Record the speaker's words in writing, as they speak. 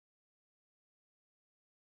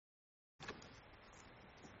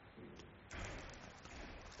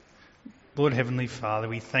Lord Heavenly Father,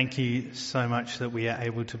 we thank you so much that we are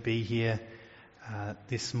able to be here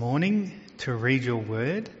this morning to read your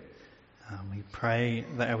word. We pray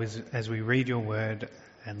that as we read your word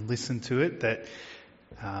and listen to it, that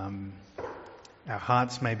our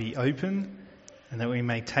hearts may be open and that we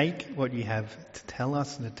may take what you have to tell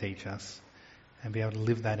us and to teach us and be able to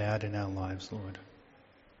live that out in our lives, Lord.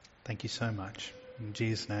 Thank you so much. In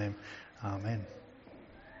Jesus' name, amen.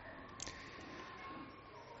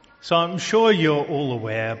 So I'm sure you're all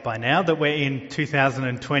aware by now that we're in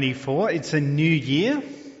 2024. It's a new year.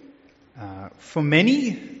 For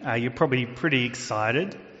many, you're probably pretty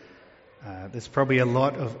excited. There's probably a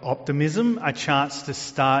lot of optimism, a chance to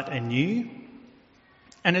start anew.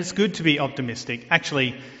 And it's good to be optimistic.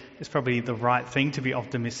 Actually, it's probably the right thing to be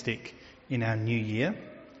optimistic in our new year.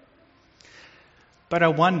 But I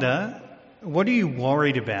wonder, what are you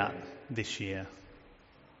worried about this year?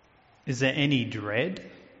 Is there any dread?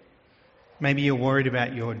 Maybe you're worried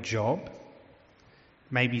about your job,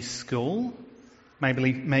 maybe school,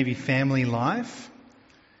 maybe family life.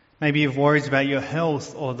 Maybe you've worries about your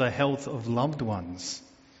health or the health of loved ones.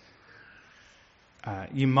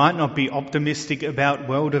 You might not be optimistic about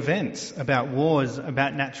world events, about wars,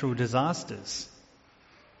 about natural disasters.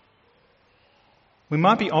 We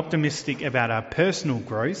might be optimistic about our personal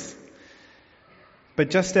growth, but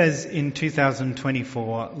just as in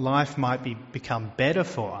 2024, life might become better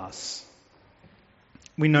for us.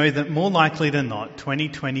 We know that more likely than not,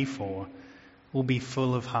 2024 will be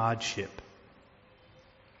full of hardship.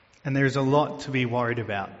 And there is a lot to be worried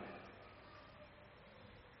about.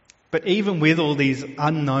 But even with all these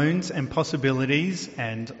unknowns and possibilities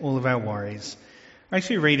and all of our worries, I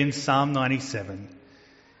actually read in Psalm 97,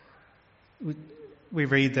 we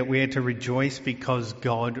read that we are to rejoice because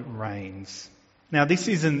God reigns. Now, this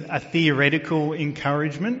isn't a theoretical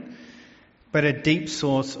encouragement, but a deep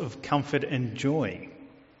source of comfort and joy.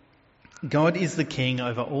 God is the King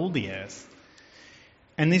over all the earth.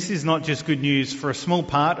 And this is not just good news for a small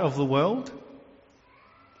part of the world,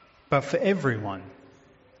 but for everyone.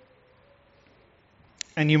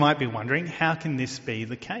 And you might be wondering, how can this be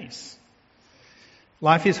the case?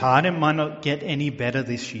 Life is hard and might not get any better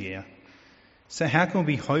this year. So how can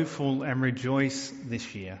we be hopeful and rejoice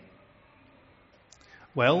this year?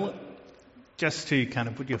 Well, just to kind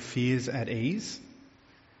of put your fears at ease,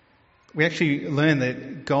 we actually learn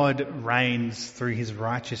that God reigns through his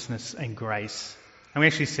righteousness and grace. And we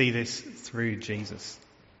actually see this through Jesus.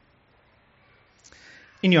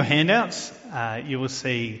 In your handouts, you will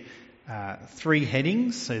see 3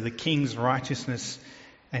 headings. So the King's righteousness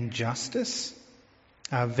and justice.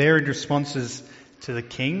 Varied responses to the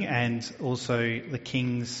King and also the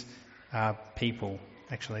King's people,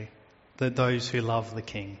 actually. Those who love the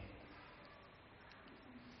King.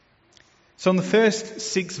 So in the first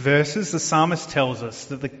 6 verses, the psalmist tells us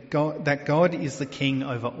that God is the King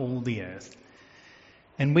over all the earth.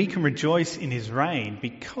 And we can rejoice in his reign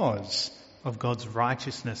because of God's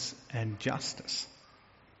righteousness and justice.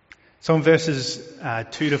 So in verses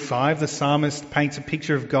 2 to 5, the psalmist paints a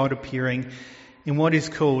picture of God appearing in what is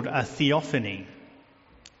called a theophany,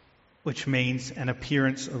 which means an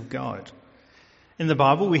appearance of God. In the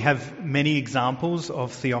Bible, we have many examples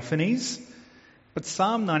of theophanies. But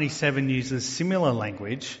Psalm 97 uses similar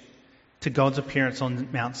language to God's appearance on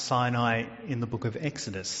Mount Sinai in the book of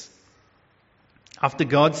Exodus. After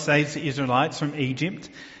God saves the Israelites from Egypt,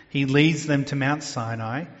 he leads them to Mount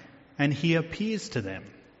Sinai and he appears to them.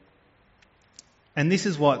 And this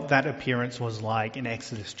is what that appearance was like in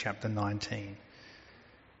Exodus chapter 19.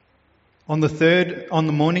 On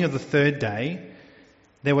the morning of the 3rd day,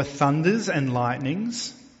 there were thunders and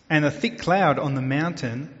lightnings and a thick cloud on the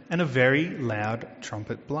mountain and a very loud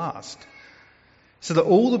trumpet blast, so that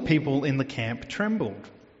all the people in the camp trembled.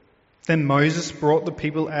 Then Moses brought the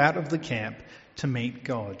people out of the camp to meet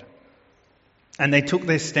God. And they took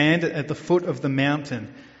their stand at the foot of the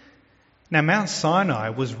mountain. Now Mount Sinai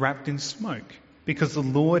was wrapped in smoke, because the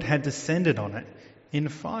Lord had descended on it in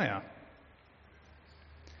fire.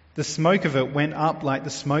 The smoke of it went up like the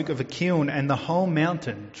smoke of a kiln, and the whole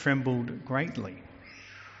mountain trembled greatly.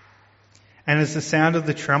 And as the sound of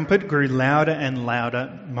the trumpet grew louder and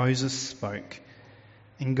louder, Moses spoke,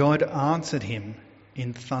 and God answered him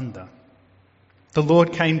in thunder. The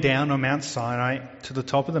Lord came down on Mount Sinai to the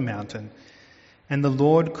top of the mountain, and the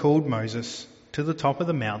Lord called Moses to the top of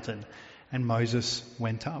the mountain, and Moses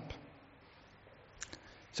went up.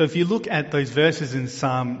 So if you look at those verses in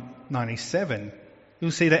Psalm 97, you'll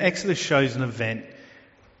see that Exodus shows an event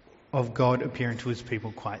of God appearing to his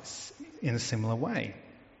people quite in a similar way.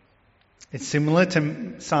 It's similar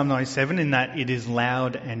to Psalm 97 in that it is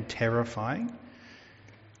loud and terrifying.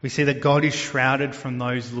 We see that God is shrouded from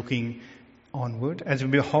those looking onward. As we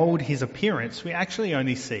behold his appearance, we actually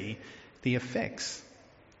only see the effects.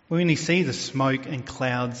 We only see the smoke and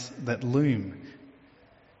clouds that loom,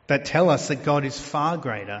 that tell us that God is far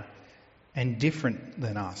greater and different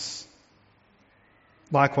than us.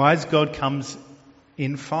 Likewise, God comes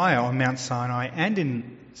in fire on Mount Sinai and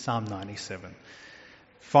in Psalm 97.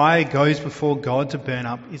 Fire goes before God to burn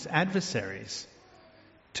up his adversaries,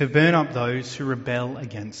 to burn up those who rebel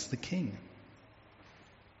against the king.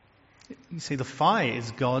 You see, the fire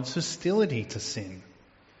is God's hostility to sin.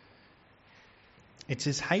 It's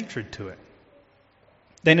his hatred to it.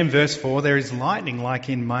 Then in verse 4, there is lightning like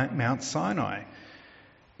in Mount Sinai.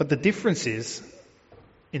 But the difference is,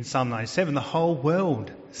 in Psalm 97, the whole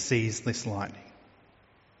world sees this lightning.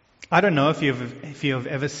 I don't know if you have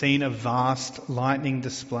ever seen a vast lightning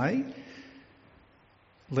display.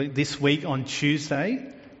 This week on Tuesday,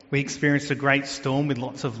 we experienced a great storm with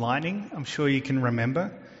lots of lightning. I'm sure you can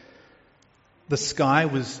remember. The sky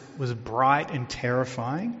was bright and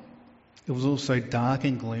terrifying. It was also dark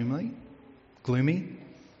and gloomy.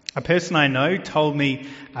 A person I know told me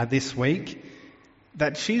this week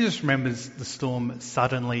that she just remembers the storm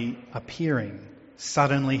suddenly appearing,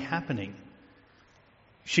 suddenly happening.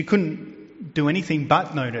 She couldn't do anything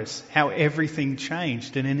but notice how everything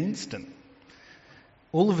changed in an instant.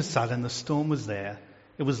 All of a sudden, the storm was there.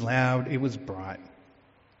 It was loud. It was bright.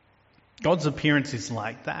 God's appearance is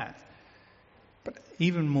like that, but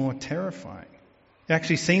even more terrifying. It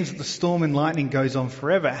actually seems that the storm and lightning goes on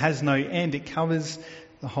forever. It has no end. It covers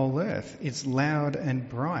the whole earth. It's loud and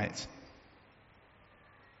bright.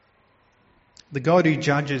 The God who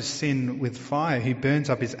judges sin with fire, who burns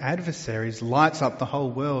up his adversaries, lights up the whole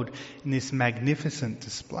world in this magnificent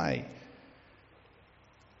display.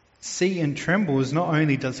 See and tremble as not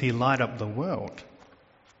only does he light up the world,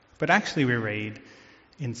 but actually we read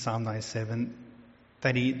in Psalm 97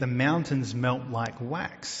 that the mountains melt like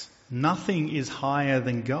wax. Nothing is higher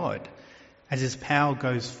than God, as his power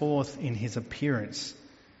goes forth in his appearance.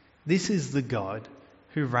 This is the God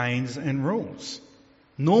who reigns and rules.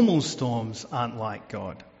 Normal storms aren't like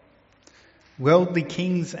God. Worldly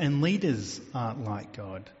kings and leaders aren't like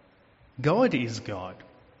God. God is God.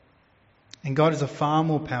 And God is a far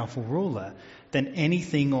more powerful ruler than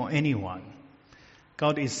anything or anyone.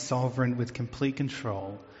 God is sovereign with complete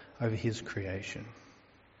control over his creation.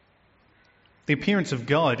 The appearance of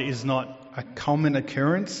God is not a common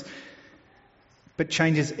occurrence, but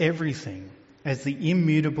changes everything as the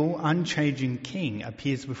immutable, unchanging King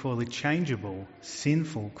appears before the changeable,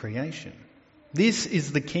 sinful creation. This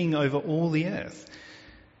is the King over all the earth.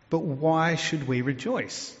 But why should we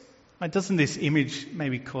rejoice? Doesn't this image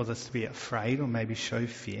maybe cause us to be afraid or maybe show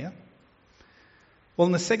fear? Well,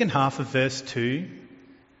 in the second half of verse 2,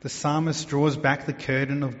 the psalmist draws back the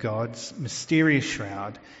curtain of God's mysterious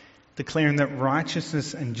shroud, declaring that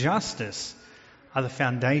righteousness and justice are the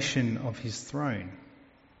foundation of his throne.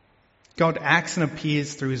 God acts and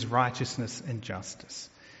appears through his righteousness and justice.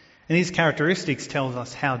 And these characteristics tell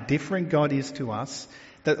us how different God is to us,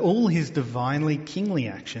 that all his divinely kingly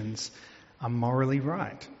actions are morally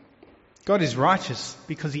right. God is righteous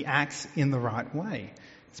because he acts in the right way.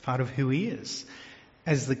 It's part of who he is.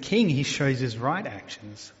 As the king, he shows his right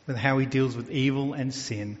actions with how he deals with evil and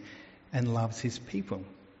sin and loves his people.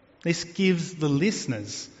 This gives the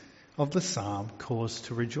listeners of the psalm cause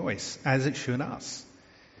to rejoice, as it should us.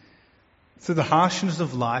 Through the harshness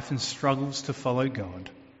of life and struggles to follow God,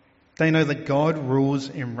 they know that God rules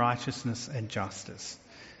in righteousness and justice.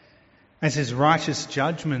 As his righteous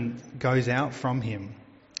judgment goes out from him,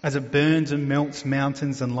 as it burns and melts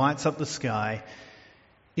mountains and lights up the sky,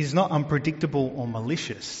 is not unpredictable or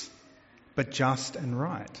malicious, but just and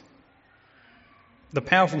right. The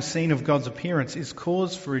powerful scene of God's appearance is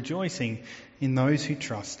cause for rejoicing in those who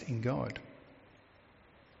trust in God.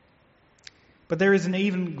 But there is an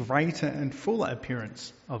even greater and fuller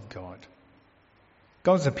appearance of God.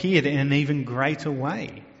 God's appeared in an even greater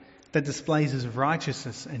way that displays his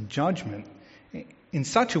righteousness and judgment in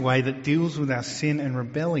such a way that deals with our sin and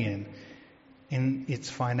rebellion in its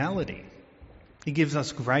finality. He gives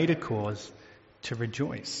us greater cause to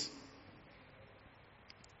rejoice.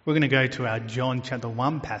 We're going to go to our John chapter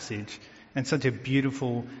 1 passage, and such a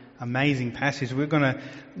beautiful, amazing passage. We're going to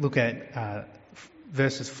look at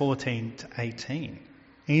verses 14 to 18.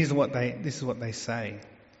 And this is what they say.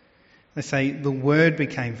 They say, "The Word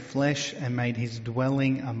became flesh and made his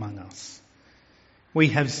dwelling among us. We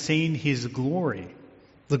have seen his glory,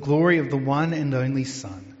 the glory of the one and only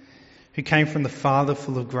Son, who came from the Father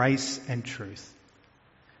full of grace and truth.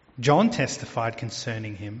 John testified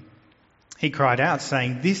concerning him. He cried out,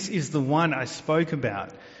 saying, "This is the one I spoke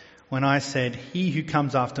about when I said, 'He who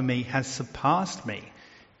comes after me has surpassed me,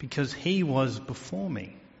 because he was before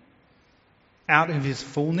me.' Out of his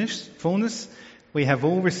fullness, we have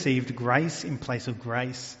all received grace in place of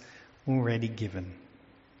grace already given.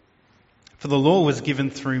 For the law was given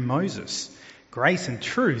through Moses. Grace and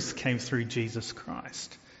truth came through Jesus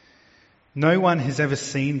Christ. No one has ever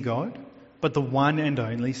seen God but the one and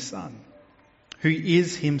only Son, who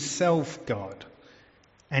is himself God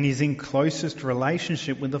and is in closest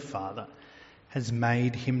relationship with the Father, has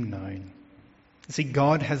made him known." See,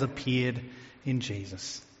 God has appeared in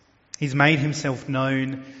Jesus. He's made himself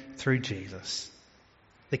known through Jesus.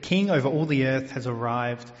 The King over all the earth has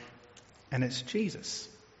arrived, and it's Jesus.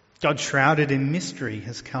 God, shrouded in mystery,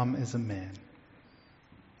 has come as a man.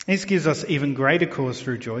 This gives us even greater cause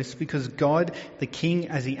to rejoice, because God, the King,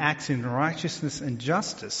 as he acts in righteousness and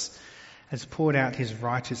justice, has poured out his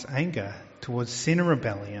righteous anger towards sin and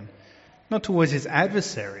rebellion, not towards his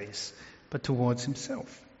adversaries, but towards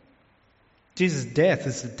himself. Jesus' death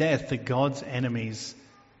is the death that God's enemies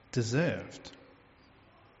deserved.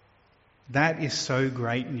 That is so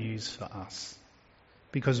great news for us,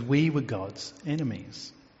 because we were God's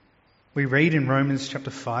enemies. We read in Romans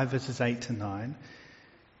chapter 5, verses 8 to 9,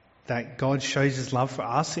 that God shows his love for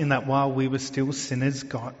us in that while we were still sinners,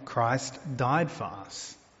 Christ died for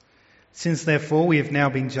us. Since therefore we have now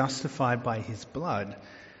been justified by his blood,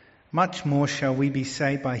 much more shall we be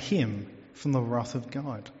saved by him from the wrath of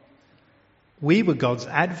God. We were God's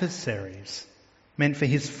adversaries, meant for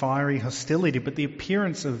his fiery hostility, but the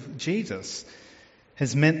appearance of Jesus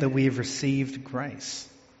has meant that we have received grace.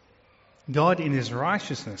 God in his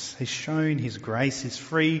righteousness has shown his grace, his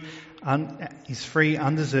free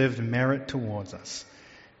undeserved merit towards us,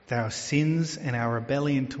 that our sins and our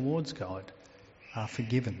rebellion towards God are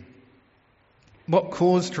forgiven. What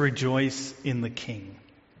cause to rejoice in the King?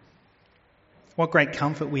 What great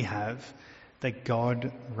comfort we have that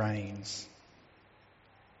God reigns.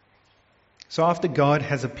 So after God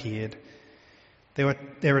has appeared, there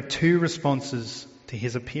are two responses to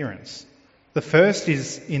his appearance. The first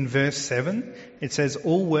is in verse 7. It says,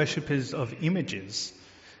 "All worshippers of images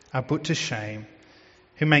are put to shame,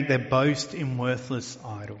 who make their boast in worthless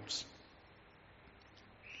idols."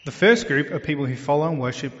 The first group are people who follow and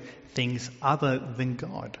worship things other than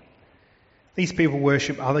God. These people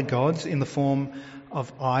worship other gods in the form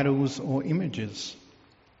of idols or images.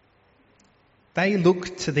 They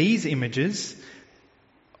look to these images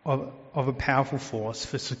of a powerful force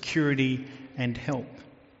for security and help.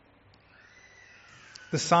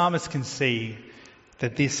 The psalmist can see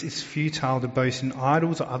that this is futile to boast in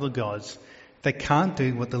idols or other gods that can't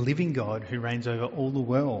do what the living God who reigns over all the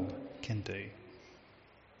world can do.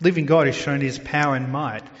 Living God has shown his power and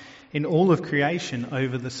might in all of creation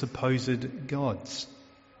over the supposed gods.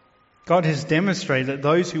 God has demonstrated that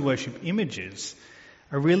those who worship images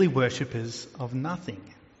are really worshippers of nothing.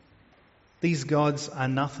 These gods are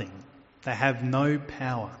nothing. They have no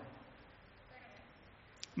power.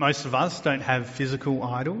 Most of us don't have physical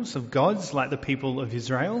idols of gods like the people of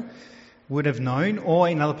Israel would have known, or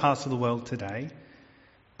in other parts of the world today.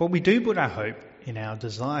 But we do put our hope in our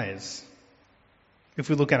desires. If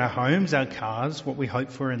we look at our homes, our cars, what we hope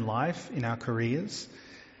for in life, in our careers,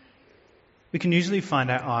 we can usually find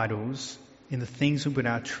our idols in the things we put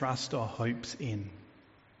our trust or hopes in.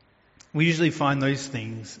 We usually find those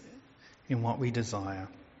things in what we desire.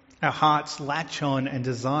 Our hearts latch on and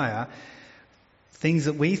desire things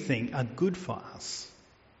that we think are good for us,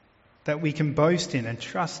 that we can boast in and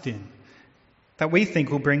trust in, that we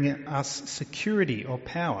think will bring us security or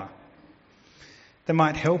power, that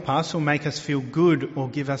might help us or make us feel good or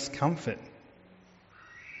give us comfort.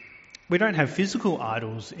 We don't have physical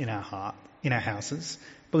idols in our houses,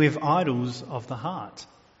 but we have idols of the heart.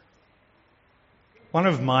 One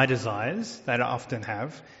of my desires that I often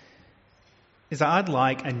have is that I'd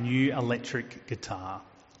like a new electric guitar.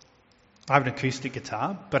 I have an acoustic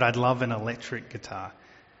guitar, but I'd love an electric guitar.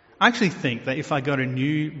 I actually think that if I got a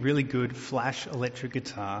new, really good flash electric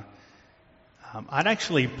guitar, I'd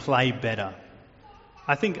actually play better.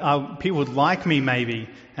 I think people would like me maybe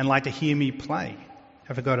and like to hear me play.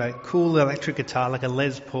 If I got a cool electric guitar like a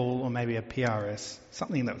Les Paul or maybe a PRS,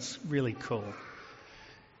 something that was really cool.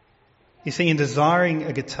 You see, in desiring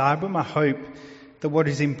a guitar, but my hope that what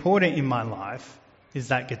is important in my life is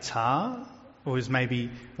that guitar, or is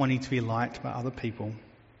maybe wanting to be liked by other people.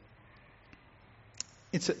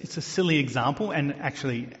 It's a silly example, and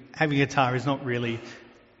actually having a guitar is not really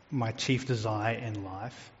my chief desire in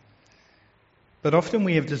life. But often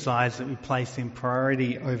we have desires that we place in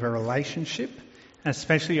priority over a relationship, and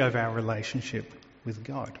especially over our relationship with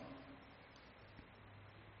God.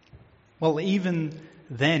 well, even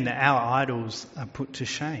then our idols are put to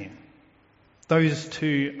shame. Those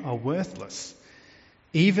two are worthless.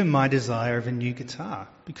 Even my desire of a new guitar,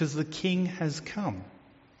 because the King has come.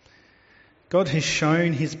 God has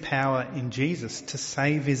shown his power in Jesus to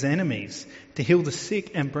save his enemies, to heal the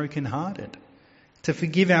sick and brokenhearted, to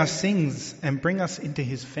forgive our sins and bring us into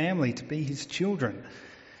his family to be his children.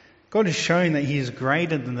 God has shown that he is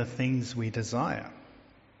greater than the things we desire.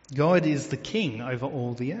 God is the King over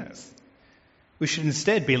all the earth. We should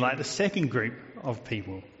instead be like the second group of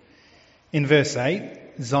people. In verse 8,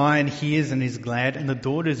 Zion hears and is glad, and the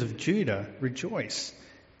daughters of Judah rejoice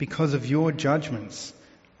because of your judgments,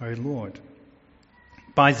 O Lord.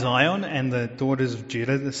 By Zion and the daughters of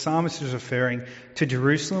Judah, the psalmist is referring to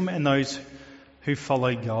Jerusalem and those who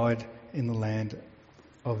follow God in the land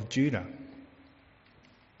of Judah.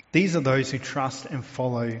 These are those who trust and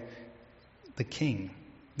follow the King.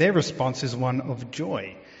 Their response is one of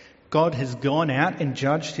joy. God has gone out and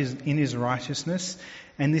judged in his righteousness,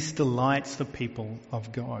 and this delights the people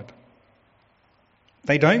of God.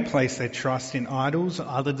 They don't place their trust in idols or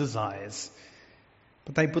other desires,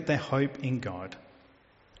 but they put their hope in God.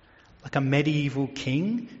 Like a medieval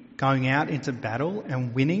king going out into battle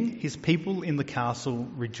and winning, his people in the castle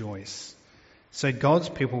rejoice. So God's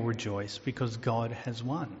people rejoice because God has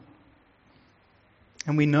won.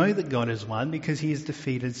 And we know that God has won because he has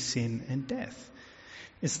defeated sin and death.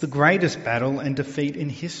 It's the greatest battle and defeat in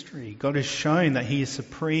history. God has shown that he is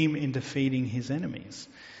supreme in defeating his enemies.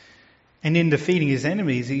 And in defeating his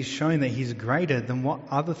enemies, he's shown that he's greater than what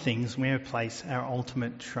other things we may place our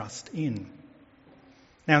ultimate trust in.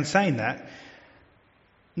 Now, in saying that,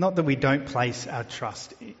 not that we don't place our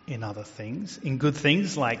trust in other things, in good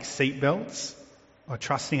things like seatbelts, or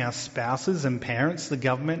trusting our spouses and parents, the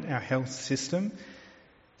government, our health system.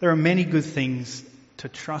 There are many good things to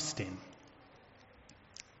trust in.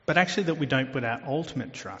 But actually that we don't put our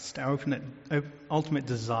ultimate trust, our ultimate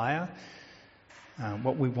desire,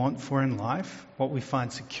 what we want for in life, what we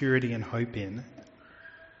find security and hope in,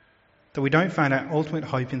 that we don't find our ultimate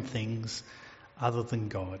hope in things other than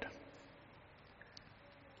God.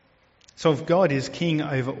 So if God is king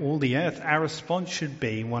over all the earth, our response should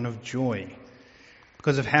be one of joy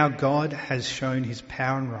because of how God has shown his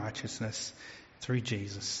power and righteousness through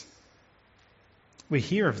Jesus. We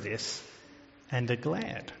hear of this and are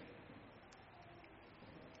glad.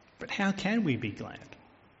 But how can we be glad?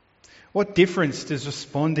 What difference does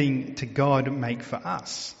responding to God make for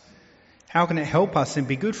us? How can it help us and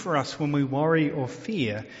be good for us when we worry or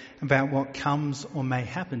fear about what comes or may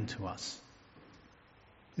happen to us?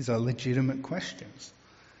 These are legitimate questions.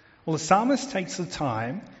 Well, the psalmist takes the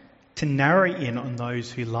time to narrow in on those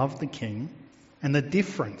who love the King and the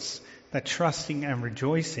difference that trusting and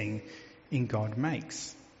rejoicing in God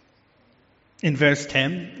makes. In verse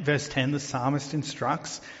 10, the psalmist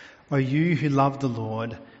instructs, "O you who love the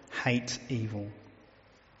Lord, hate evil."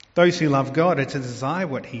 Those who love God are to desire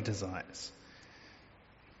what he desires.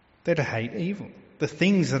 They're to hate evil, the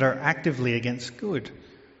things that are actively against good.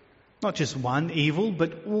 Not just one evil,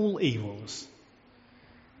 but all evils.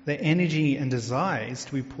 Their energy and desire is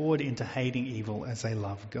to be poured into hating evil as they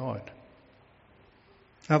love God.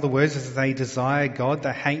 In other words, as they desire God,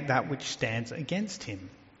 they hate that which stands against him.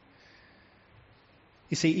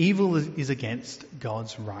 You see, evil is against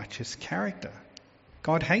God's righteous character.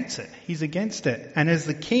 God hates it. He's against it. And as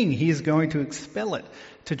the king, he is going to expel it,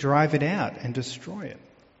 to drive it out and destroy it.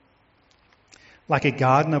 Like a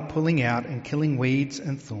gardener pulling out and killing weeds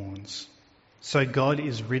and thorns, so God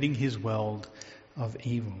is ridding his world of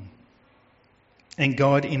evil. And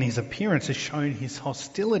God, in his appearance, has shown his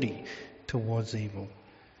hostility towards evil.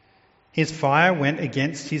 His fire went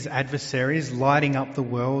against his adversaries, lighting up the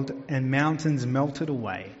world, and mountains melted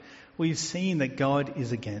away. We've seen that God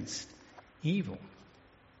is against evil.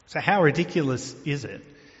 So how ridiculous is it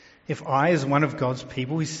if I, as one of God's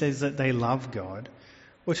people who says that they love God,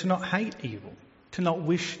 were to not hate evil, to not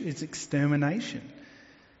wish its extermination,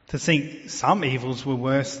 to think some evils were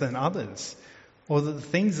worse than others, or that the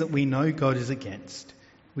things that we know God is against,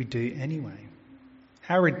 we do anyway?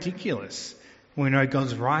 How ridiculous when we know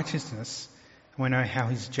God's righteousness and we know how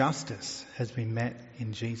his justice has been met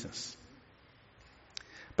in Jesus.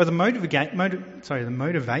 But the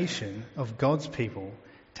motivation of God's people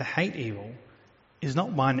to hate evil is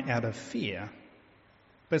not one out of fear,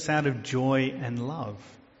 but it's out of joy and love.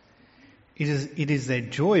 It is their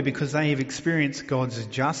joy because they have experienced God's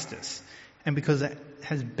justice and because it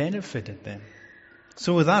has benefited them.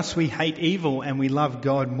 So with us, we hate evil and we love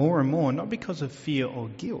God more and more, not because of fear or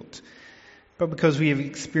guilt, but because we have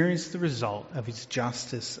experienced the result of his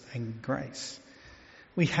justice and grace.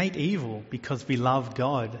 We hate evil because we love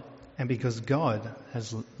God and because God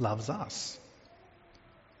loves us.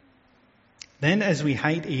 Then as we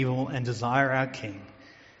hate evil and desire our King,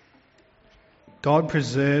 God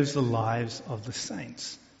preserves the lives of the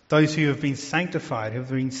saints, those who have been sanctified, who have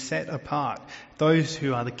been set apart, those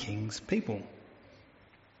who are the King's people.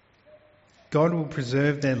 God will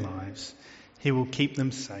preserve their lives. He will keep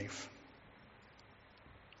them safe.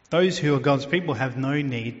 Those who are God's people have no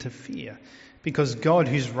need to fear, because God,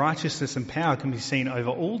 whose righteousness and power can be seen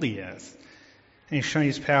over all the earth, and is showing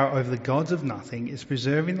his power over the gods of nothing, is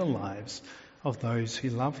preserving the lives of those who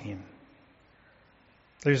love him.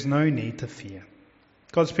 There is no need to fear.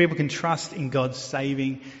 God's people can trust in God's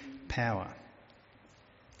saving power.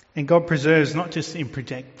 And God preserves not just in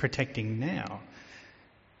protecting now,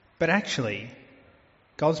 but actually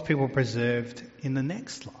God's people are preserved in the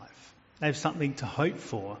next life. They have something to hope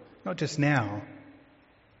for, not just now,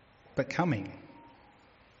 but coming.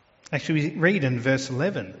 Actually, we read in verse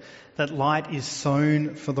 11 that light is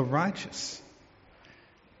sown for the righteous.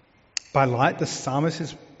 By light, the psalmist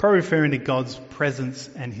is probably referring to God's presence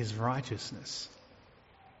and his righteousness.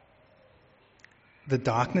 The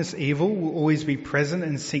darkness, evil, will always be present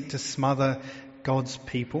and seek to smother God's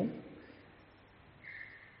people.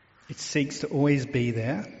 It seeks to always be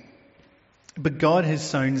there. But God has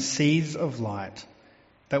sown seeds of light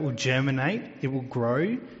that will germinate, it will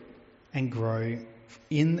grow and grow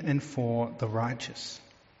in and for the righteous.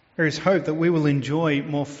 There is hope that we will enjoy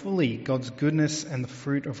more fully God's goodness and the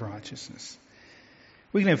fruit of righteousness.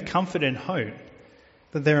 We can have comfort and hope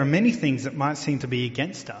that there are many things that might seem to be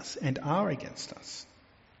against us and are against us.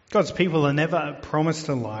 God's people are never promised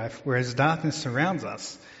a life where as darkness surrounds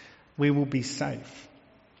us, we will be safe.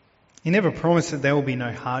 He never promised that there will be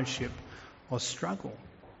no hardship or struggle.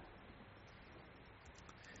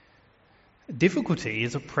 Difficulty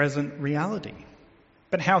is a present reality.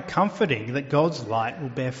 But how comforting that God's light will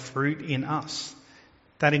bear fruit in us.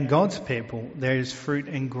 That in God's people there is fruit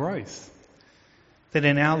and growth. That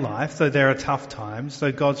in our life, though there are tough times,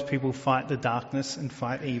 though God's people fight the darkness and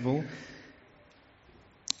fight evil,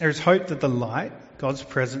 there is hope that the light, God's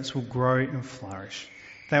presence, will grow and flourish.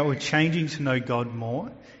 That we're changing to know God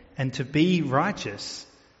more and to be righteous,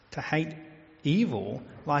 to hate evil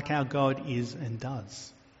like our God is and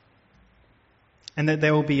does. And that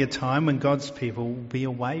there will be a time when God's people will be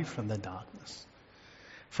away from the darkness,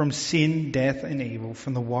 from sin, death and evil,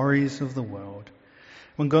 from the worries of the world.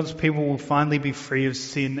 When God's people will finally be free of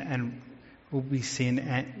sin and will be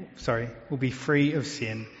free of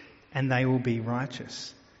sin, and they will be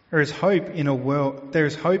righteous. There is hope in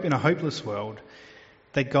a hopeless world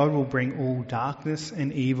that God will bring all darkness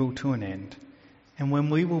and evil to an end, and when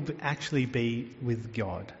we will actually be with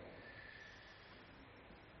God.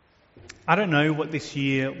 I don't know what this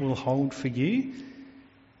year will hold for you.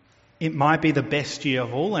 It might be the best year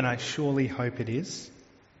of all, and I surely hope it is.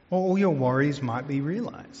 Or all your worries might be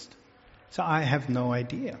realised. So I have no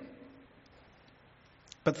idea.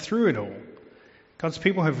 But through it all, God's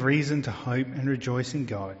people have reason to hope and rejoice in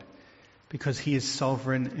God because he is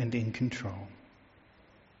sovereign and in control.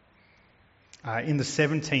 In the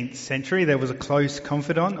 17th century, there was a close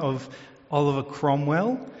confidant of Oliver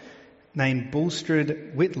Cromwell named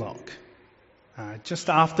Bulstrode Whitlock. Just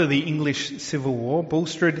after the English Civil War,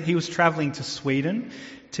 Bulstrode, he was travelling to Sweden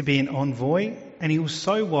to be an envoy, and he was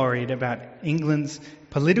so worried about England's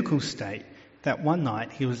political state that one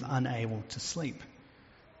night he was unable to sleep.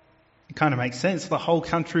 It kind of makes sense. The whole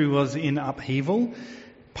country was in upheaval,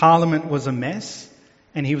 Parliament was a mess,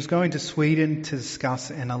 and he was going to Sweden to discuss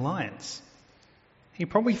an alliance. He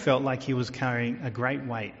probably felt like he was carrying a great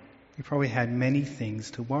weight. He probably had many things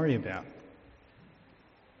to worry about.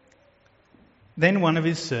 Then one of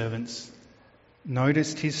his servants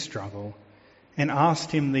noticed his struggle and asked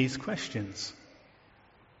him these questions.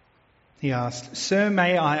 He asked, "Sir,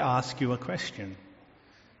 may I ask you a question?"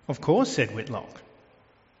 "Of course," said Whitlock.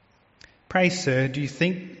 "Pray, sir, do you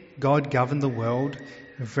think God governed the world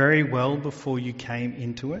very well before you came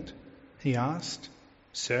into it?" he asked.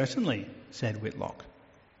 "Certainly," said Whitlock.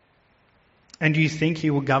 "And do you think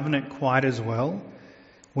he will govern it quite as well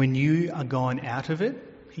when you are gone out of it?"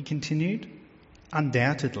 he continued.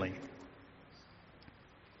 "Undoubtedly."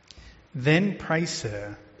 "Then pray,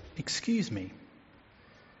 sir, excuse me,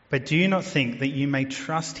 but do you not think that you may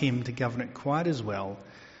trust him to govern it quite as well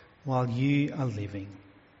while you are living?"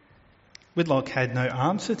 Whitlock had no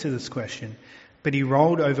answer to this question, but he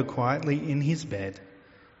rolled over quietly in his bed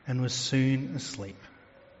and was soon asleep.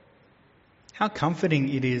 How comforting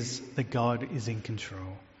it is that God is in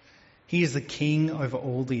control. He is the King over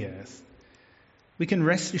all the earth. We can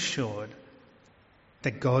rest assured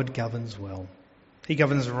that God governs well. He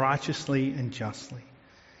governs righteously and justly.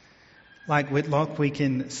 Like Whitlock, we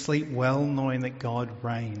can sleep well knowing that God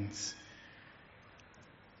reigns.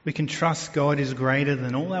 We can trust God is greater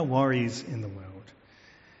than all our worries in the world.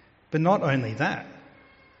 But not only that,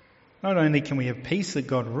 not only can we have peace that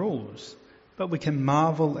God rules, but we can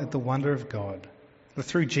marvel at the wonder of God, that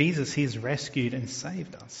through Jesus he has rescued and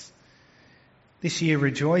saved us. This year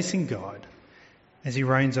rejoice in God as he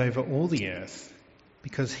reigns over all the earth,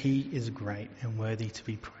 because he is great and worthy to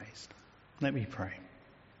be praised. Let me pray.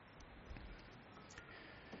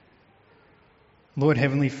 Lord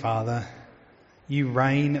Heavenly Father, you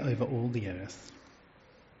reign over all the earth.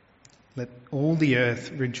 Let all the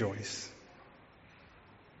earth rejoice.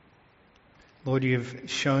 Lord, you have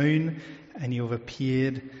shown and you have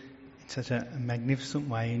appeared in such a magnificent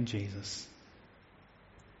way in Jesus.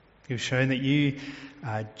 You've shown that you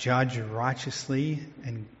judge righteously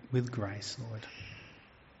and with grace, Lord.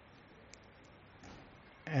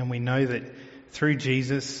 And we know that through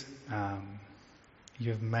Jesus,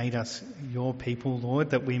 you have made us your people,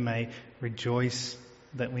 Lord, that we may rejoice,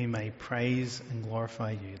 that we may praise and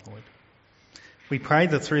glorify you, Lord. We pray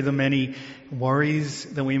that through the many worries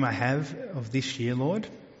that we may have of this year, Lord,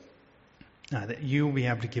 that you will be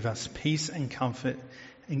able to give us peace and comfort,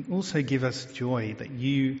 and also give us joy that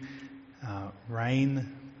you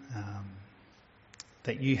reign,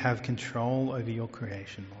 that you have control over your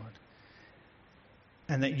creation, Lord.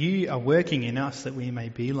 And that you are working in us that we may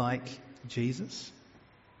be like Jesus,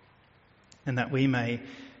 and that we may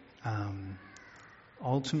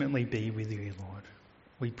ultimately be with you, Lord.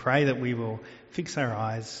 We pray that we will fix our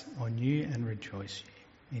eyes on you and rejoice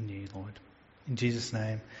in you, Lord. In Jesus'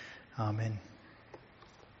 name, amen.